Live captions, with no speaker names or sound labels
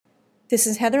This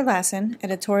is Heather Lassen,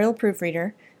 editorial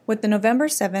proofreader, with the November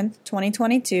 7th,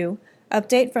 2022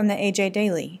 update from the AJ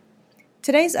Daily.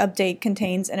 Today's update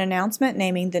contains an announcement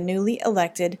naming the newly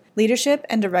elected leadership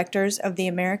and directors of the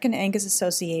American Angus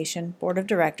Association Board of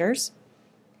Directors,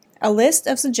 a list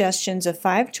of suggestions of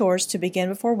 5 chores to begin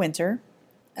before winter,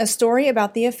 a story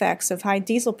about the effects of high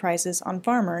diesel prices on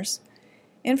farmers,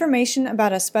 information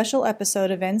about a special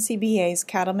episode of NCBA's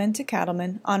Cattleman to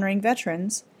Cattleman honoring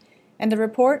veterans, and a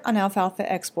report on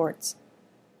alfalfa exports.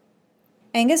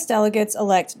 Angus delegates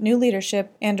elect new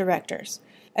leadership and directors,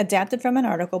 adapted from an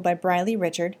article by Briley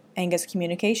Richard, Angus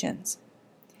Communications.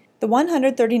 The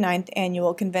 139th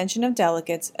Annual Convention of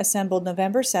Delegates assembled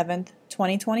November 7,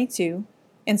 2022,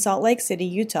 in Salt Lake City,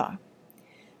 Utah.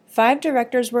 5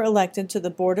 directors were elected to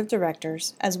the Board of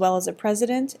Directors, as well as a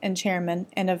president and chairman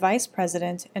and a vice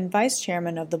president and vice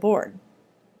chairman of the board.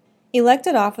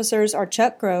 Elected officers are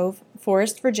Chuck Grove,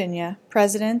 Forest, Virginia,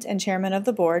 president and chairman of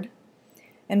the board,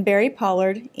 and Barry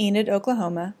Pollard, Enid,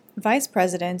 Oklahoma, vice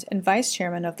president and vice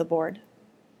chairman of the board.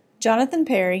 Jonathan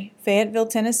Perry, Fayetteville,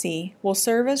 Tennessee, will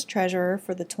serve as treasurer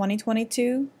for the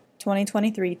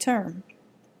 2022-2023 term.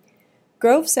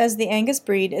 Grove says the Angus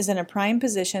breed is in a prime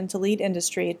position to lead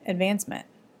industry advancement.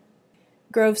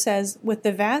 Grove says, with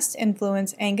the vast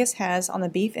influence Angus has on the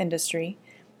beef industry,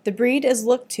 the breed is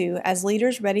looked to as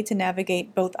leaders ready to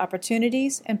navigate both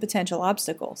opportunities and potential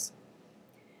obstacles.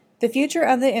 The future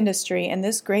of the industry and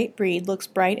this great breed looks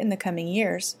bright in the coming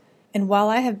years, and while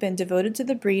I have been devoted to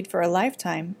the breed for a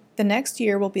lifetime, the next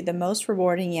year will be the most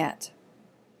rewarding yet.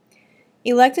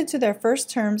 Elected to their first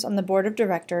terms on the Board of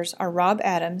Directors are Rob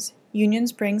Adams, Union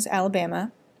Springs,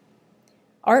 Alabama,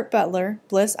 Art Butler,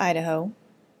 Bliss, Idaho,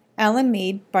 Alan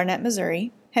Mead, Barnett,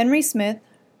 Missouri, Henry Smith,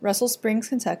 Russell Springs,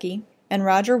 Kentucky, and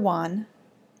Roger Wan,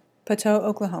 Poteau,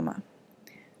 Oklahoma.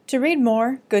 To read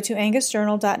more, go to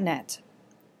angusjournal.net.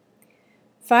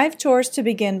 5 chores to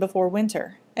begin before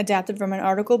winter, adapted from an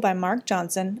article by Mark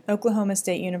Johnson, Oklahoma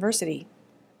State University.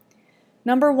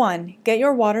 Number 1, get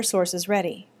your water sources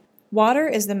ready. Water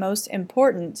is the most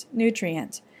important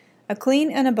nutrient. A clean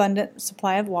and abundant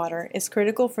supply of water is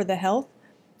critical for the health,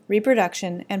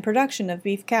 reproduction, and production of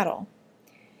beef cattle.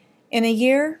 In a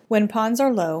year when ponds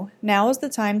are low, now is the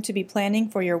time to be planning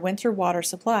for your winter water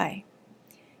supply.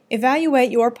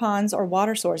 Evaluate your ponds or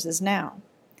water sources now.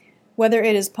 Whether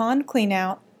it is pond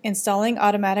cleanout, installing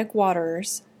automatic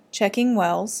waterers, checking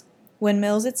wells,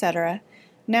 windmills, etc.,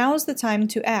 now is the time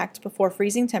to act before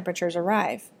freezing temperatures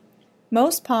arrive.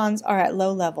 Most ponds are at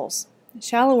low levels.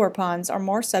 Shallower ponds are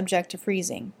more subject to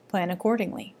freezing. Plan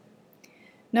accordingly.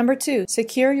 Number 2,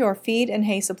 secure your feed and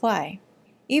hay supply.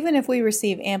 Even if we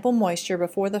receive ample moisture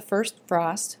before the first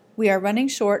frost, we are running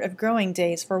short of growing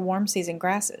days for warm season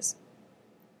grasses.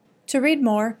 To read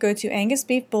more, go to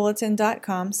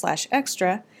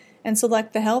angusbeefbulletin.com/extra and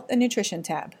select the Health and Nutrition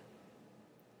tab.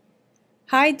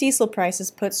 High diesel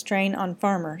prices put strain on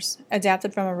farmers,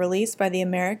 adapted from a release by the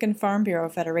American Farm Bureau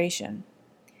Federation.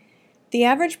 The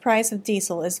average price of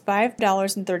diesel is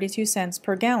 $5.32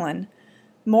 per gallon,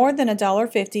 more than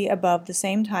 $1.50 above the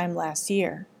same time last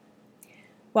year.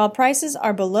 While prices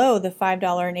are below the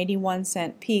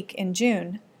 $5.81 peak in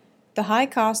June, the high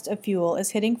cost of fuel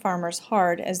is hitting farmers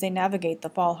hard as they navigate the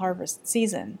fall harvest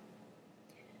season.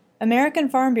 American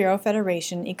Farm Bureau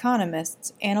Federation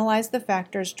economists analyzed the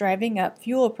factors driving up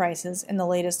fuel prices in the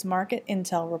latest Market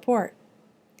Intel report.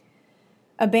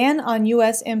 A ban on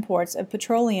U.S. imports of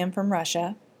petroleum from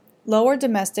Russia, lower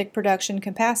domestic production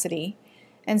capacity,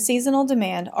 and seasonal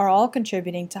demand are all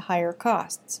contributing to higher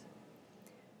costs.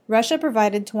 Russia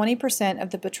provided 20% of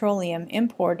the petroleum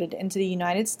imported into the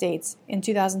United States in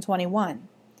 2021,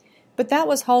 but that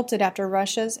was halted after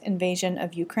Russia's invasion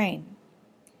of Ukraine.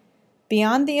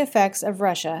 Beyond the effects of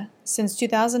Russia, since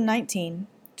 2019,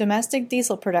 domestic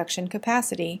diesel production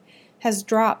capacity has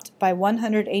dropped by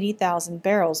 180,000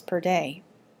 barrels per day.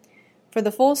 For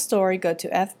the full story, go to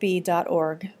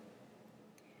fb.org.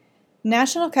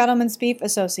 National Cattlemen's Beef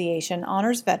Association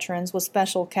honors veterans with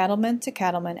special Cattleman to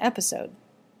Cattleman episode,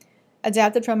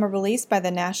 adapted from a release by the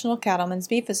National Cattlemen's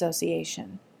Beef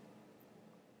Association.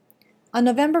 On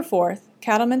November 4th,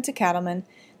 Cattleman to Cattleman,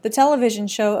 the television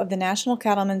show of the National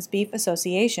Cattlemen's Beef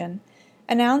Association,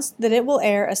 announced that it will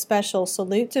air a special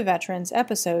Salute to Veterans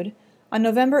episode on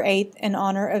November 8th in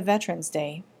honor of Veterans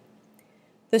Day.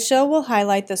 The show will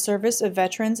highlight the service of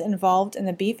veterans involved in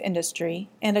the beef industry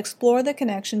and explore the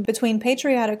connection between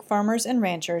patriotic farmers and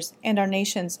ranchers and our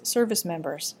nation's service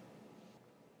members.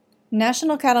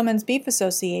 National Cattlemen's Beef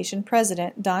Association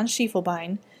President Don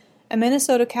Schiefelbein, a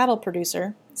Minnesota cattle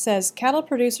producer, says cattle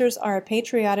producers are a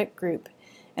patriotic group,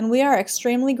 and we are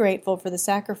extremely grateful for the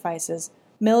sacrifices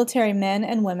military men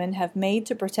and women have made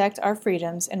to protect our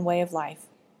freedoms and way of life.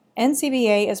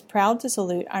 NCBA is proud to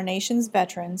salute our nation's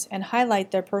veterans and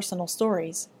highlight their personal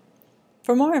stories.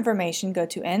 For more information, go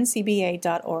to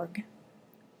ncba.org.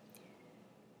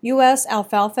 U.S.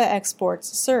 alfalfa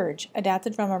exports surge,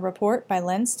 adapted from a report by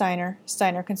Len Steiner,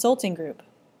 Steiner Consulting Group.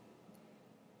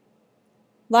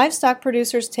 Livestock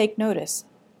producers take notice.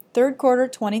 Third quarter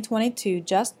 2022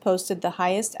 just posted the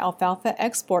highest alfalfa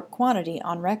export quantity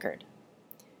on record.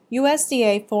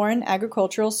 USDA Foreign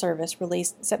Agricultural Service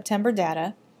released September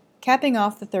data, capping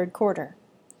off the third quarter.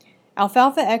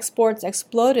 Alfalfa exports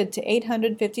exploded to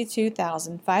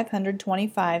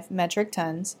 852,525 metric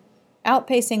tons,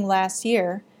 outpacing last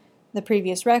year, the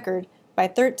previous record, by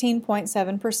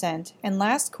 13.7% and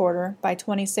last quarter by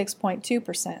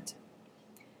 26.2%.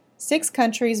 6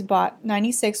 countries bought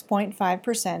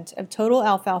 96.5% of total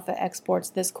alfalfa exports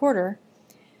this quarter,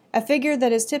 a figure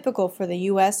that is typical for the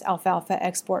U.S. alfalfa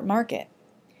export market.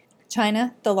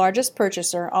 China, the largest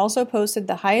purchaser, also posted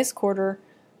the highest quarter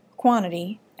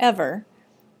quantity ever,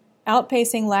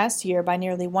 outpacing last year by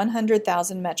nearly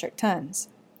 100,000 metric tons.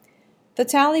 The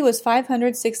tally was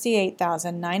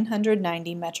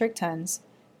 568,990 metric tons,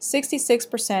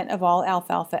 66% of all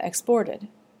alfalfa exported.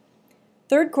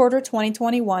 Third quarter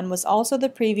 2021 was also the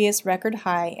previous record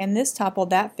high, and this toppled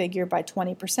that figure by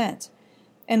 20%,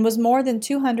 and was more than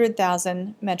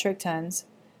 200,000 metric tons,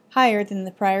 higher than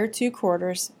the prior 2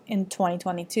 quarters in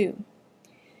 2022.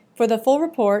 For the full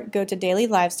report, go to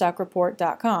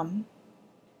dailylivestock.com.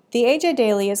 The AJ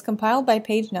Daily is compiled by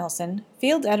Paige Nelson,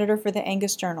 field editor for the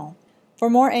Angus Journal. For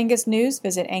more Angus news,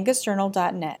 visit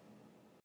angusjournal.net.